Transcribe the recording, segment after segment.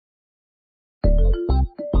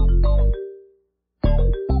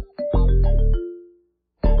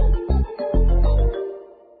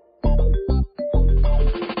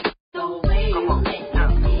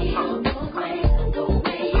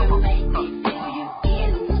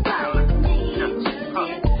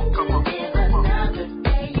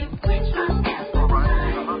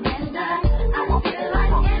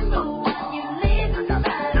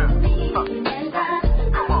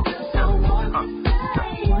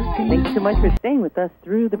Thank you so much for staying with us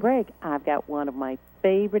through the break. I've got one of my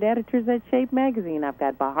favorite editors at Shape Magazine. I've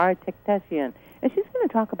got Bahar, Taktechian, and she's going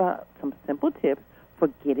to talk about some simple tips for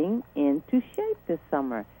getting into shape this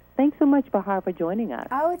summer. Thanks so much, Bahar, for joining us.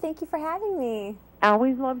 Oh, thank you for having me. I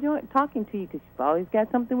always love talking to you because you've always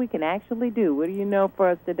got something we can actually do. What do you know for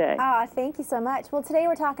us today? Oh, thank you so much. Well, today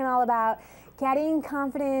we're talking all about getting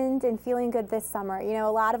confident and feeling good this summer. You know,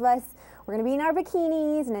 a lot of us, we're going to be in our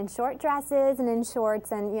bikinis and in short dresses and in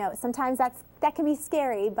shorts, and, you know, sometimes that can be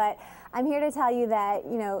scary, but I'm here to tell you that,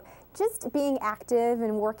 you know, just being active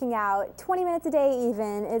and working out 20 minutes a day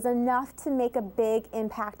even is enough to make a big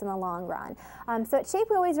impact in the long run. So at Shape,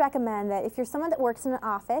 we always recommend that if you're someone that works in an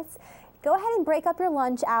office, go ahead and break up your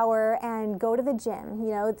lunch hour and go to the gym.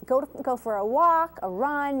 You know, go for a walk, a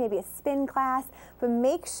run, maybe a spin class, but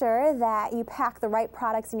make sure that you pack the right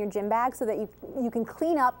products in your gym bag so that you can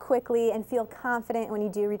clean up quickly and feel confident when you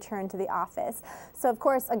do return to the office. So of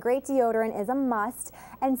course, a great deodorant is a must,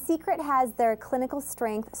 and Secret has their clinical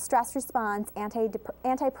strength, stress response,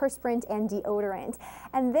 antiperspirant, and deodorant.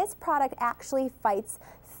 And this product actually fights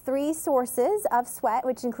 3 sources of sweat,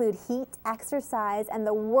 which include heat, exercise, and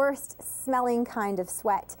the worst smelling kind of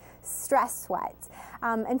sweat, stress sweat.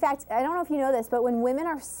 In fact, I don't know if you know this, but when women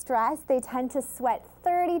are stressed, they tend to sweat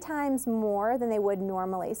 30 times more than they would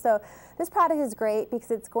normally. So this product is great because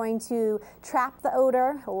it's going to trap the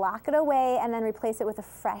odor, lock it away, and then replace it with a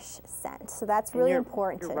fresh scent. So that's really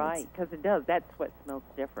important. You're right, because it does. That sweat smells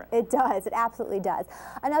different. It does. It absolutely does.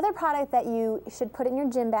 Another product that you should put in your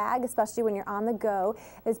gym bag, especially when you're on the go,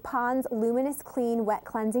 is Pond's Luminous Clean Wet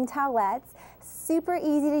Cleansing Towelettes. Super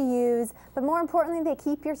easy to use, but more importantly, they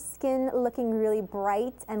keep your skin looking really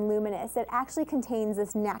bright and luminous. It actually contains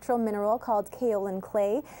this natural mineral called kaolin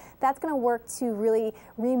clay. That's going to work to really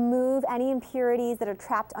remove any impurities that are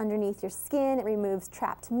trapped underneath your skin. It removes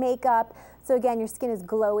trapped makeup. So again, your skin is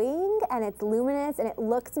glowing and it's luminous and it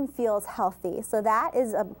looks and feels healthy. So that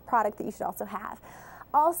is a product that you should also have.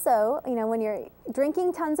 Also, you know, when you're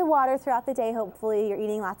drinking tons of water throughout the day, hopefully you're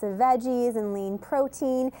eating lots of veggies and lean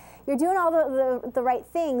protein. You're doing all the right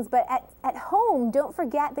things, but at home, don't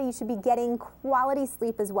forget that you should be getting quality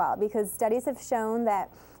sleep as well, because studies have shown that,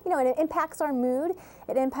 you know, it impacts our mood,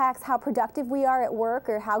 it impacts how productive we are at work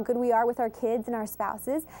or how good we are with our kids and our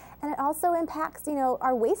spouses, and it also impacts, you know,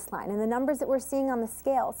 our waistline and the numbers that we're seeing on the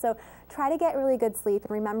scale. So try to get really good sleep,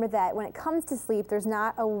 and remember that when it comes to sleep, there's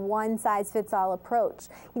not a one-size-fits-all approach.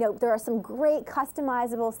 You know, there are some great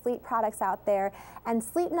customizable sleep products out there, and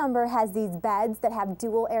Sleep Number has these beds that have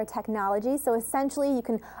dual air technology, so essentially you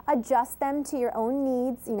can adjust them to your own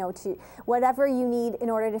needs, you know, to whatever you need in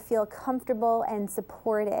order to feel comfortable and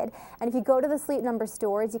supported. And if you go to the Sleep Number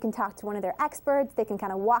stores, you can talk to one of their experts. They can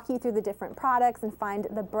kind of walk you through the different products and find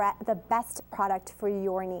the best product for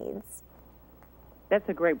your needs. That's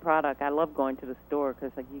a great product. I love going to the store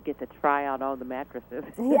because you get to try out all the mattresses.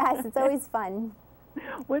 Yes, it's always fun.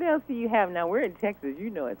 What else do you have? Now, we're in Texas. You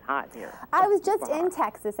know it's hot here. I was just in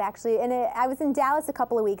Texas, actually, and I was in Dallas a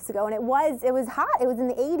couple of weeks ago, and it was hot. It was in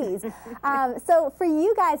the 80s. So for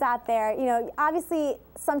you guys out there, you know, obviously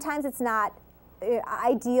sometimes it's not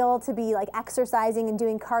ideal to be like exercising and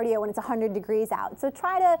doing cardio when it's 100 degrees out. So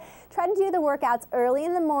try to do the workouts early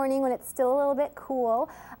in the morning when it's still a little bit cool,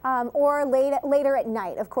 or later at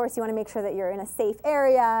night. Of course, you want to make sure that you're in a safe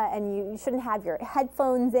area, and you shouldn't have your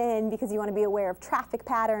headphones in because you want to be aware of traffic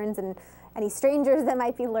patterns and any strangers that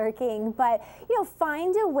might be lurking. But, you know,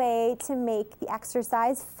 find a way to make the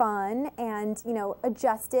exercise fun and, you know,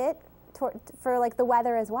 adjust it for like the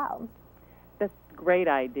weather as well. Great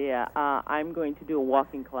idea. I'm going to do a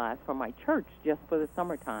walking class for my church just for the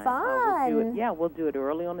summertime. Fun. We'll do it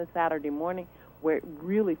early on a Saturday morning where it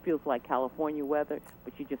really feels like California weather,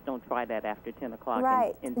 but you just don't try that after 10 o'clock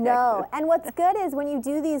right. in Texas. No, and what's good is when you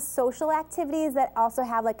do these social activities that also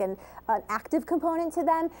have like an active component to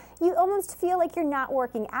them, you almost feel like you're not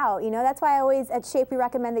working out. You know, that's why I always at Shape we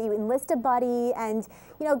recommend that you enlist a buddy and,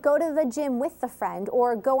 you know, go to the gym with a friend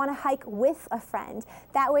or go on a hike with a friend.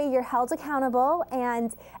 That way you're held accountable,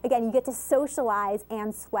 and again, you get to socialize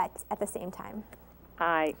and sweat at the same time.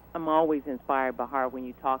 I am always inspired, Bahar, when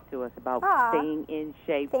you talk to us about staying in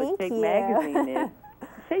shape. Thank Shape you. Magazine is.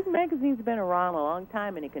 Shape Magazine's been around a long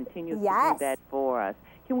time, and it continues to do that for us.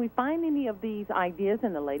 Can we find any of these ideas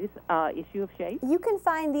in the latest issue of Shape? You can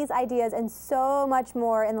find these ideas and so much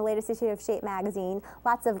more in the latest issue of Shape Magazine.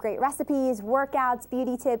 Lots of great recipes, workouts,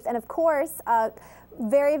 beauty tips, and of course, a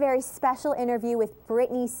very, very special interview with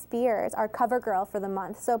Britney Spears, our cover girl for the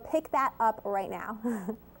month. So pick that up right now.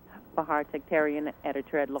 Bahar, Takhtechian,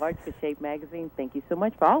 editor-at-large for Shape Magazine. Thank you so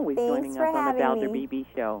much for always joining us on the Valder Beebe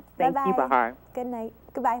Show. Thank you, Bahar. Good night.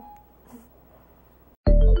 Goodbye.